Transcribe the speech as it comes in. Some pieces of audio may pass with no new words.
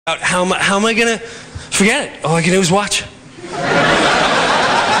How am I gonna forget it? All I can do is watch.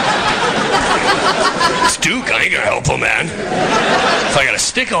 It's Duke. I ain't gonna help him, man. If I got a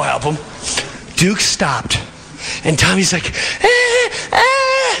stick, I'll help him. Duke stopped, and Tommy's like, He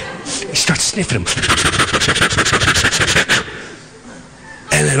starts sniffing him.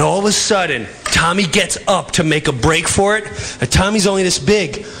 And then all of a sudden, Tommy gets up to make a break for it. And Tommy's only this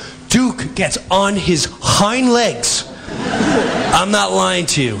big. Duke gets on his hind legs. I'm not lying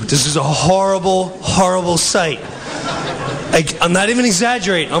to you. This is a horrible, horrible sight. I'm not even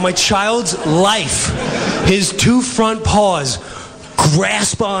exaggerating. On my child's life, his two front paws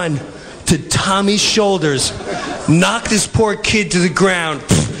grasp on to Tommy's shoulders, knock this poor kid to the ground,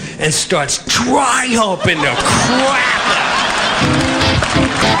 and starts dry humping the crap out.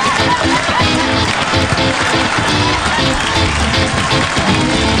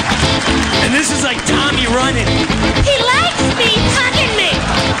 And this is like Tommy running. He likes me, he's hugging me.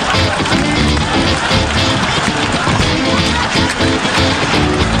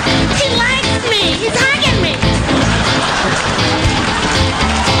 He likes me, he's hugging me.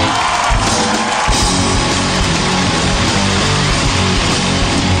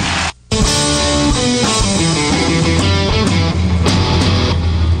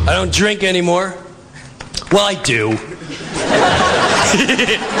 I don't drink anymore. Well, I do.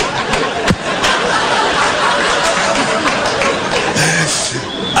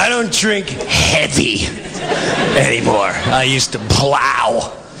 I don't drink heavy anymore. I used to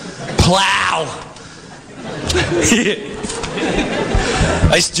plow.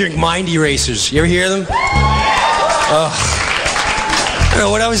 I used to drink mind erasers. You ever hear them? I don't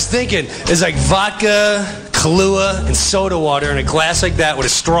know, what I was thinking is like vodka, Kahlua, and soda water in a glass like that with a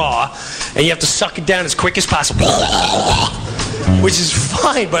straw, and you have to suck it down as quick as possible. Which is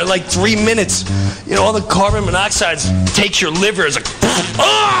fine, but like 3 minutes, you know, all the carbon monoxide takes your liver. It's like,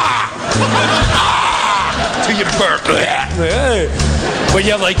 till you burp. But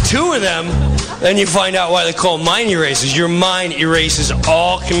you have like 2 of them, then you find out why they call them mind erasers. Your mind erases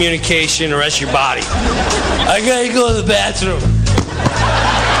all communication in the rest of your body. I gotta go to the bathroom.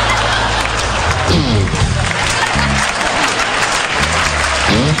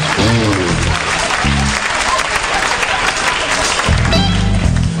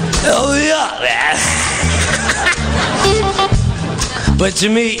 Oh yeah, man. But to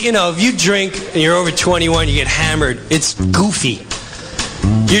me, you know, if you drink and you're over 21, you get hammered, it's goofy.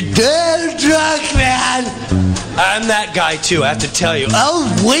 You're dead drunk, man. I'm that guy too, I have to tell you. I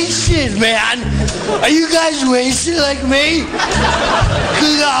was wasted, man. Are you guys wasted like me?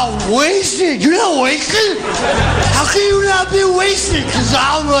 Because I'm wasted. You're not wasted? How can you not be wasted? Because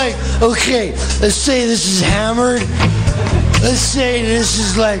I'm like, okay, let's say this is hammered. Let's say this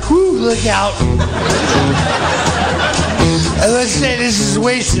is like, whoo, look out. And let's say this is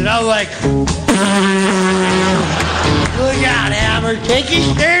wasted. I'm like, look out, hammer. Take your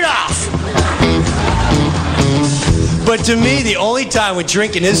shirt off. But to me, the only time when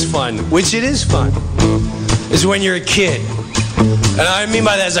drinking is fun, which it is fun, is when you're a kid. And I mean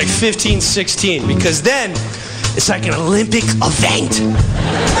by that is like 15, 16, because then it's like an Olympic event.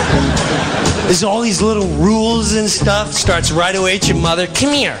 There's all these little rules and stuff. Starts right away at your mother.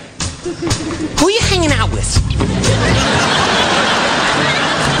 Come here. Who are you hanging out with?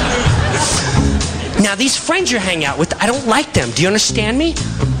 Now, these friends you're hanging out with, I don't like them. Do you understand me?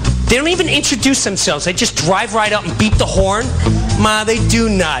 They don't even introduce themselves. They just drive right up and beep the horn. Ma, they do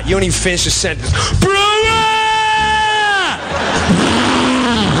not. You don't even finish the sentence. Brother!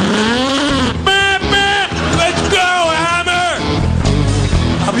 Let's go, Hammer!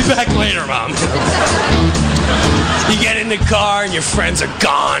 I'll be back later, Mom. You get in the car and your friends are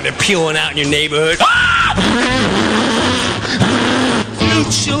gone. They're peeling out in your neighborhood.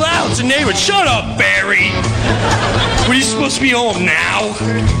 Dude, chill out. It's a neighborhood. Shut up, Barry. What, are you supposed to be home now?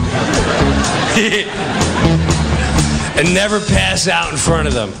 And never pass out in front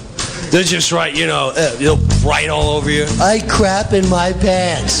of them. They'll just write, you know, they'll write all over you. I crap in my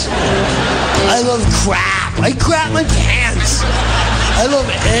pants. I love crap. I crap my pants. I love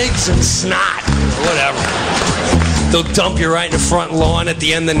eggs and snot. Whatever. They'll dump you right in the front lawn at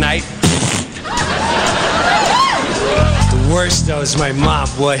the end of the night. The worst, though, is my mom,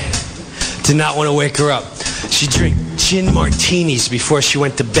 boy. Did not want to wake her up. She'd drink gin martinis before she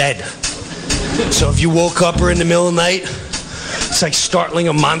went to bed. So if you woke up her in the middle of the night, it's like startling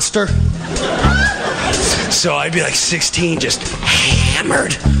a monster. So I'd be like 16, just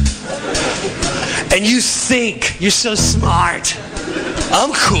hammered. And you think you're so smart.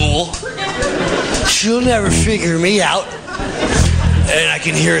 I'm cool. She'll never figure me out. And I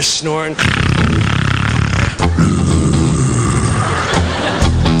can hear her snoring.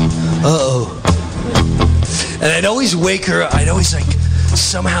 And I'd always wake her up. I'd always like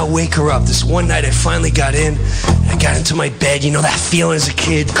somehow wake her up. This one night I finally got in. I got into my bed. You know that feeling as a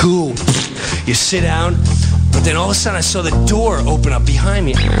kid? Cool. You sit down. But then all of a sudden I saw the door open up behind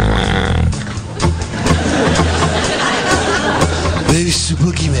me. Baby, it's the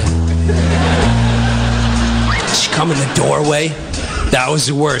boogeyman. She come in the doorway. That was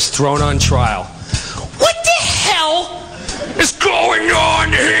the worst. Thrown on trial. What the hell is going on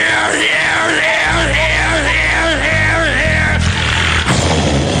here?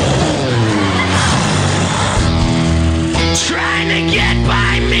 Trying to get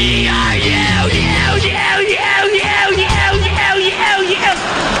by me, are you?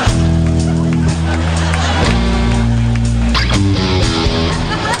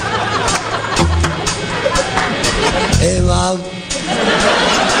 Hey, Mom.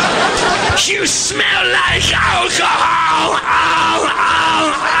 You smell like alcohol.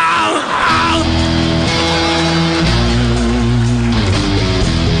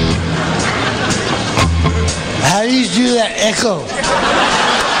 How do you do that echo?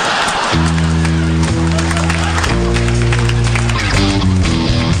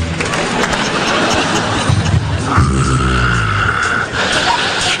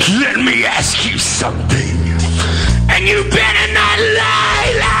 Let me ask you something. And you better not lie.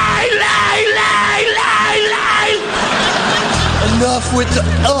 Enough with the...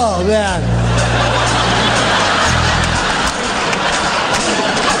 Oh, man.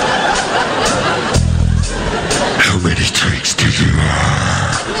 How many drinks did you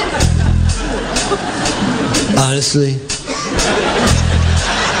have? Honestly,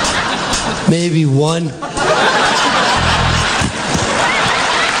 maybe one.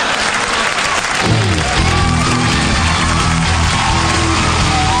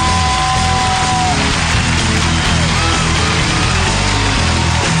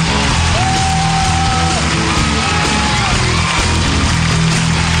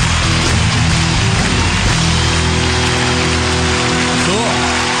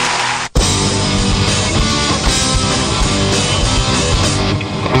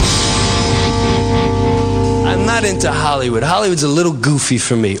 Into Hollywood. Hollywood's a little goofy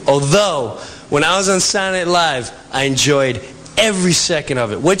for me. Although, when I was on Saturday Night Live, I enjoyed every second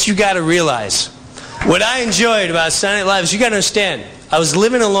of it. What you got to realize, what I enjoyed about Saturday Night Live is you got to understand, I was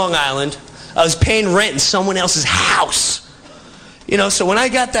living in Long Island. I was paying rent in someone else's house. You know, so when I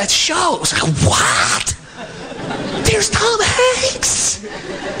got that show, it was like, what? There's Tom Hanks.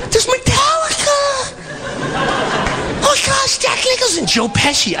 There's Metallica. Oh gosh, Jack Nicholson, Joe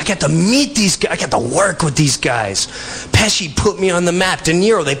Pesci. I got to meet these guys. I got to work with these guys. Pesci put me on the map. De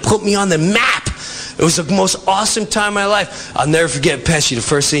Niro, they put me on the map. It was the most awesome time of my life. I'll never forget Pesci. The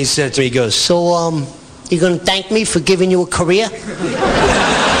first thing he said to me, he goes, so, you gonna thank me for giving you a career? I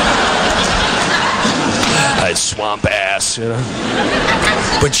had swamp ass, you know.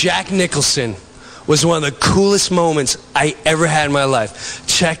 But Jack Nicholson was one of the coolest moments I ever had in my life.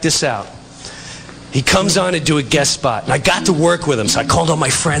 Check this out. He comes on to do a guest spot, and I got to work with him, so I called all my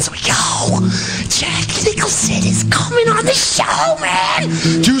friends. I'm like, yo, Jack Nicholson is coming on the show, man.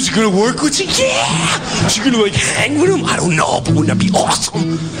 Dude's gonna work with you? Yeah. Is you gonna, like, hang with him? I don't know, but wouldn't that be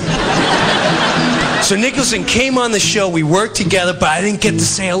awesome? So Nicholson came on the show. We worked together, but I didn't get to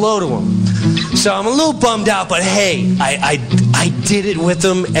say hello to him. So I'm a little bummed out, but hey, I did it with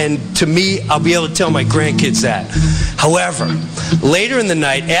him, and to me, I'll be able to tell my grandkids that. However, later in the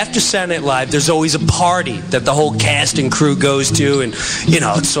night, after Saturday Night Live, there's always a party that the whole cast and crew goes to, and, you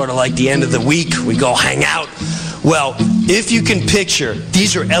know, it's sort of like the end of the week. We go hang out. Well, if you can picture,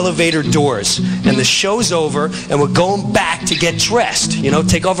 these are elevator doors, and the show's over, and we're going back to get dressed. You know,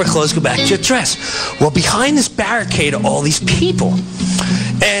 take off our clothes, go back to get dressed. Well, behind this barricade are all these people.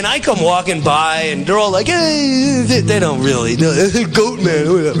 And I come walking by, and they're all like, hey, they don't really, goat man,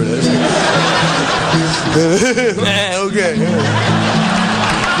 whatever. Man, okay.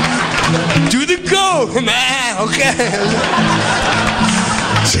 Do the goat, man, okay.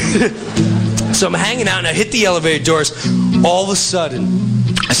 So I'm hanging out, and I hit the elevator doors. All of a sudden,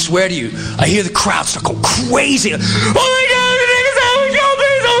 I swear to you, I hear the crowd start going crazy. Oh my God!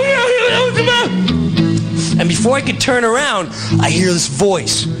 And before I could turn around, I hear this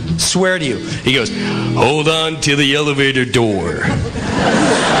voice. Swear to you. He goes, hold on to the elevator door.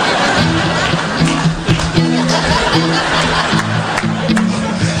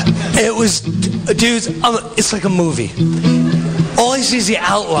 It was, dudes, it's like a movie. All I see is the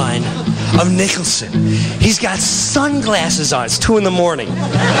outline of Nicholson. He's got sunglasses on. It's 2 in the morning.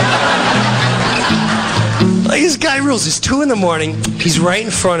 Like, this guy rules. It's 2 in the morning. He's right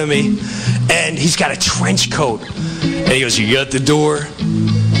in front of me, and he's got a trench coat. And he goes, you got the door?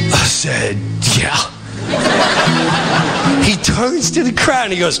 I said, yeah. He turns to the crowd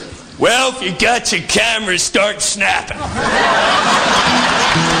and he goes, "Well, if you got your cameras, start snapping."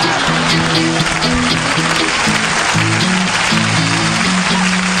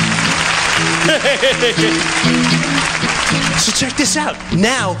 So check this out.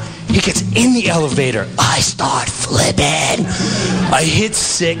 Now he gets in the elevator. I start flipping. I hit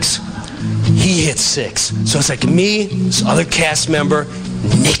 6. He hit 6. So it's like me, this other cast member,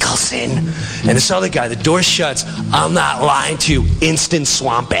 Nicholson, and this other guy. The door shuts. I'm not lying to you. Instant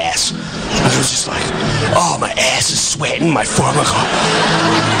swamp ass. I was just like, oh, my ass is sweating. My forearm.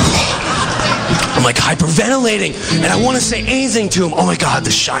 I'm like hyperventilating, and I want to say anything to him. Oh my God,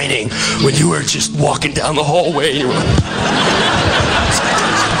 The Shining, when you were just walking down the hallway. You were...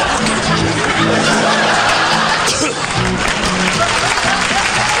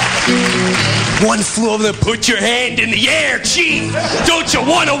 One flew over there, put your hand in the air, Chief. Don't you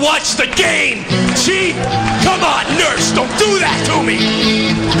want to watch the game? Chief, come on, nurse, don't do that to me.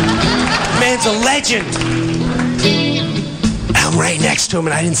 Man's a legend. I'm right next to him,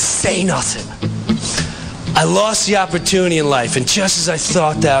 and I didn't say nothing. I lost the opportunity in life, and just as I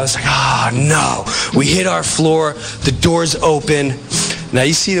thought that, I was like, oh, no. We hit our floor, the door's open. Now,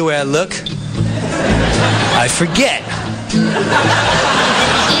 you see the way I look? I forget.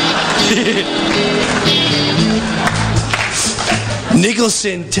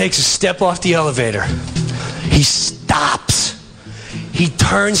 Nicholson takes a step off the elevator. He stops. He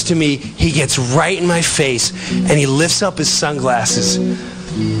turns to me, he gets right in my face, and he lifts up his sunglasses.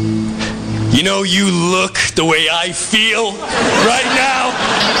 You know, you look the way I feel right now.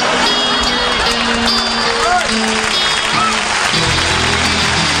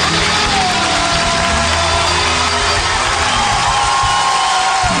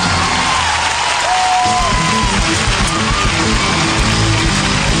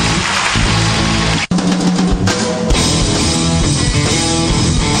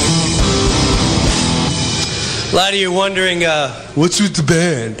 A lot of you are wondering, what's with the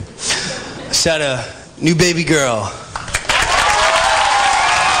band? I just had a new baby girl.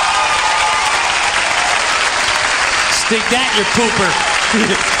 Stick that in your pooper.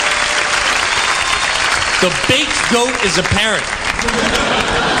 The baked goat is apparent.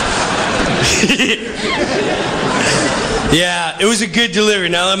 Yeah, it was a good delivery.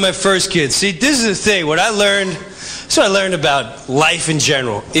 Now I'm my first kid. See, this is the thing. What I learned about life in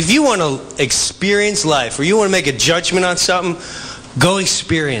general. If you want to experience life, or you want to make a judgment on something, go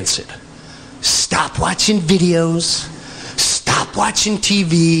experience it. Stop watching videos, stop watching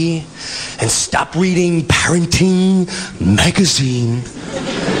TV, and stop reading parenting magazine.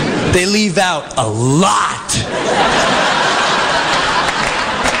 They leave out a lot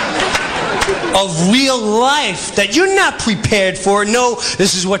of real life that you're not prepared for. No,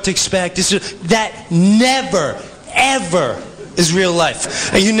 this is what to expect. That never, ever is real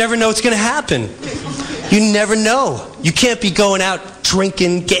life. And you never know what's going to happen. You never know. You can't be going out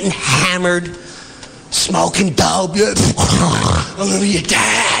drinking, getting hammered, smoking dope. I'm going to be your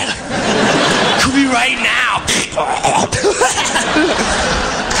dad. Could be right now.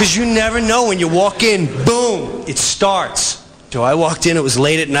 Because you never know when you walk in, boom, it starts. So I walked in, it was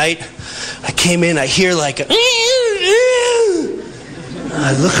late at night. I came in, I hear like a...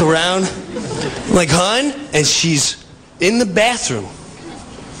 I look around, I'm like, hon? And she's in the bathroom,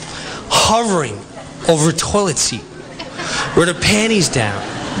 hovering over a toilet seat with her panties down.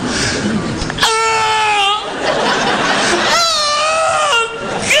 Oh! Oh,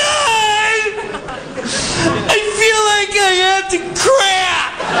 God! I feel like I have to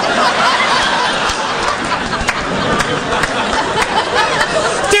crap!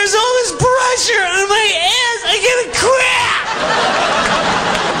 There's all this pressure on my ass, I gotta crap!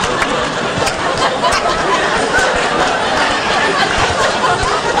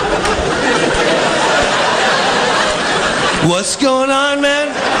 What's going on, man?